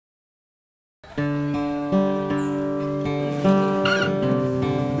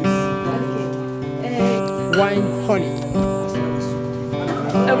wine honey.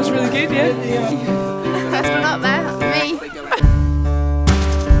 That was really good, yeah. First one up there, me.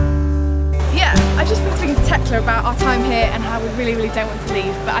 Yeah, I've just been speaking to Tekla about our time here and how we really don't want to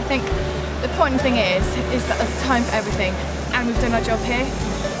leave, but I think the important thing is that there's time for everything, and we've done our job here,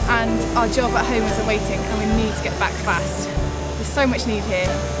 and our job at home is awaiting, and we need to get back fast. There's so much need here,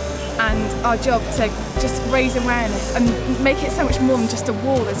 and our job to just raise awareness and make it so much more than just a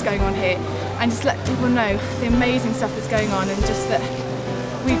wall that's going on here, and just let people know the amazing stuff that's going on, and just that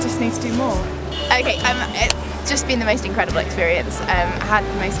we just need to do more. Okay, it's just been the most incredible experience. I had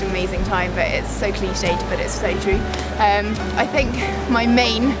the most amazing time, but it's so cliched, but it's so true. I think my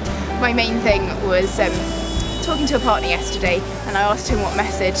main thing was talking to a partner yesterday, and I asked him what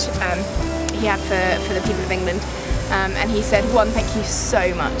message he had for the people of England, and he said, one, thank you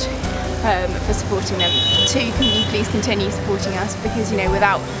so much for supporting them. Two, can you please continue supporting us, because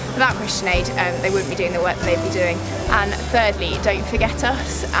without Christian Aid they wouldn't be doing the work that they'd be doing. And thirdly, don't forget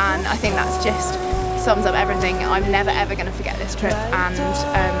us, and I think that's just sums up everything. I'm never ever going to forget this trip, and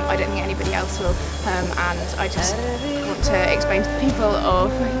I don't think anybody else will, and I just want to explain to the people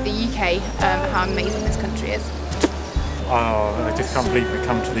of the UK how amazing this country is. Oh, I just can't believe we've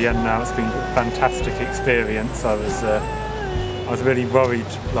come to the end now. It's been a fantastic experience. I was really worried,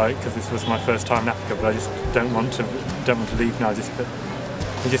 because this was my first time in Africa, but I just don't want to leave now.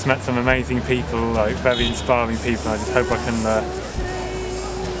 We just met some amazing people, very inspiring people. I just hope I can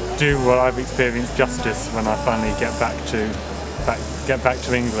do what I've experienced justice when I finally get back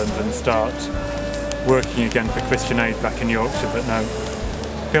to England and start working again for Christian Aid back in Yorkshire. But no,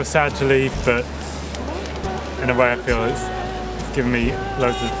 I feel sad to leave, but in a way I feel it's given me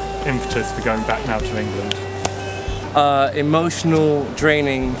loads of impetus for going back now to England. Emotional,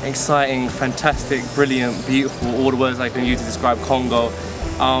 draining, exciting, fantastic, brilliant, beautiful, all the words I can use to describe Congo.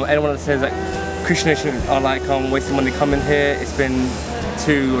 Anyone that says that Christian Nation are wasting money coming here, it's been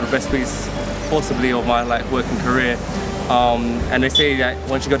two of the best weeks possibly of my working career. And they say that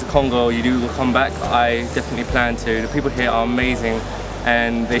once you go to Congo, you do come back. I definitely plan to. The people here are amazing,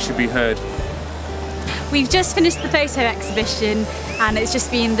 and they should be heard. We've just finished the photo exhibition, and it's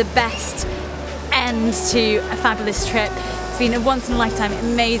just been the best end to a fabulous trip. It's been a once-in-a-lifetime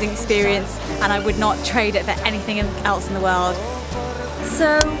amazing experience, and I would not trade it for anything else in the world.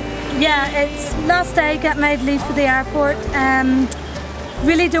 So yeah, it's last day, get ready to leave for the airport.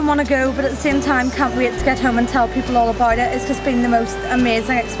 Really don't want to go, but at the same time can't wait to get home and tell people all about it. It's just been the most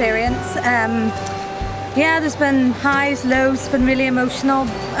amazing experience. Yeah, there's been highs, lows, it's been really emotional.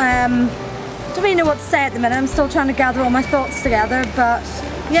 Don't really know what to say at the minute. I'm still trying to gather all my thoughts together, but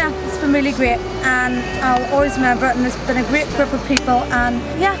yeah, it's been really great, and I'll always remember it, and it's been a great group of people, and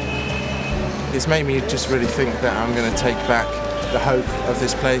yeah. It's made me just really think that I'm going to take back the hope of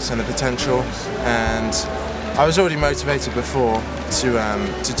this place and the potential, and I was already motivated before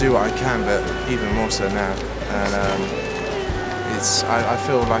to do what I can, but even more so now. And I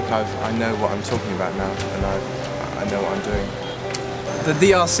feel like I know what I'm talking about now, and I know what I'm doing. The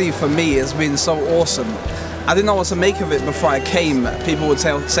DRC for me has been so awesome. I didn't know what to make of it before I came. People would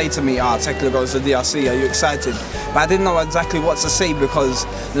say to me, Tekla goes to the DRC, are you excited? But I didn't know exactly what to say, because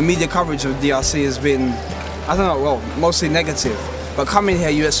the media coverage of DRC has been, I don't know, well, mostly negative. But coming here,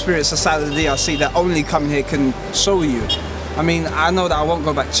 you experience a side of the DRC that only coming here can show you. I mean, I know that I won't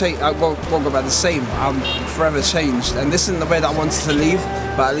go back the same. I'm forever changed. And this isn't the way that I wanted to leave,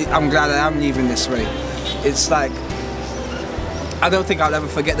 but I'm glad I am leaving this way. It's like, I don't think I'll ever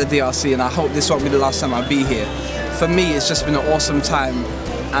forget the DRC, and I hope this won't be the last time I'll be here. For me, it's just been an awesome time,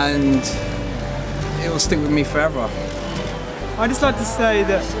 and it will stick with me forever. I'd just like to say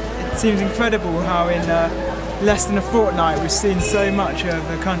that it seems incredible how in less than a fortnight we've seen so much of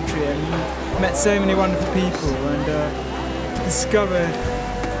the country and met so many wonderful people, and discovered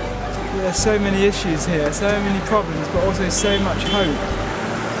there's so many issues here, so many problems, but also so much hope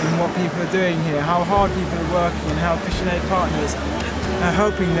in what people are doing here, how hard people are working, and how Christian Aid partners are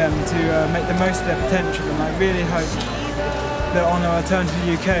helping them to make the most of their potential. And I really hope that on our return to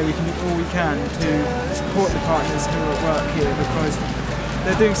the UK we can do all we can to support the partners who are at work here, because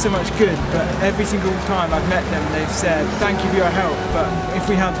they're doing so much good, but every single time I've met them they've said thank you for your help, but if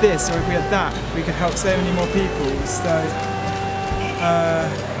we had this or if we had that we could help so many more people. So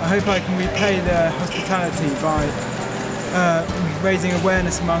I hope I can repay their hospitality by raising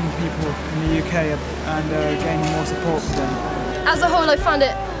awareness among people in the UK and gaining more support for them. As a whole, I found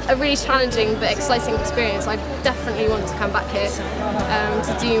it a really challenging but exciting experience. I definitely want to come back here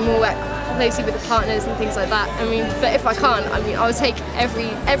to do more work closely with the partners and things like that. I mean, but if I can't, I mean, I would take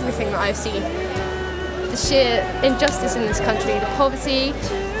everything that I've seen. The sheer injustice in this country, the poverty,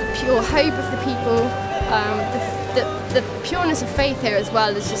 the pure hope of the people, the pureness of faith here as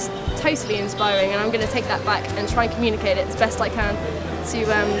well is just totally inspiring, and I'm going to take that back and try and communicate it as best I can to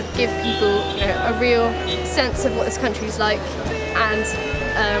give people, you know, a real sense of what this country is like, and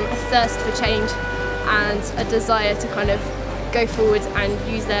a thirst for change and a desire to kind of go forward and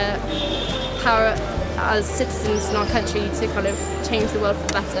use their power as citizens in our country to kind of change the world for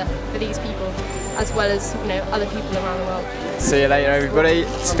the better for these people, as well as, you know, other people around the world. See you later, everybody.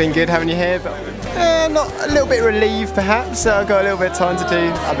 It's been good having you here, but not a little bit relieved perhaps. I've got a little bit of time to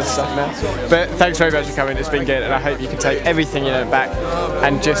do other stuff now. But thanks very much for coming. It's been good, and I hope you can take everything you learned back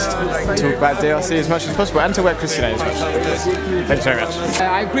and just talk about DRC as much as possible, and to work Christian as much. Thanks very much.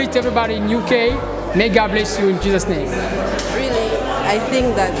 I greet everybody in UK. May God bless you in Jesus' name. Really, I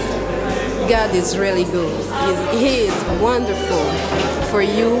think that God is really good. He is wonderful for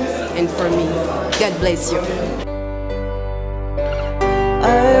you and for me. God bless you.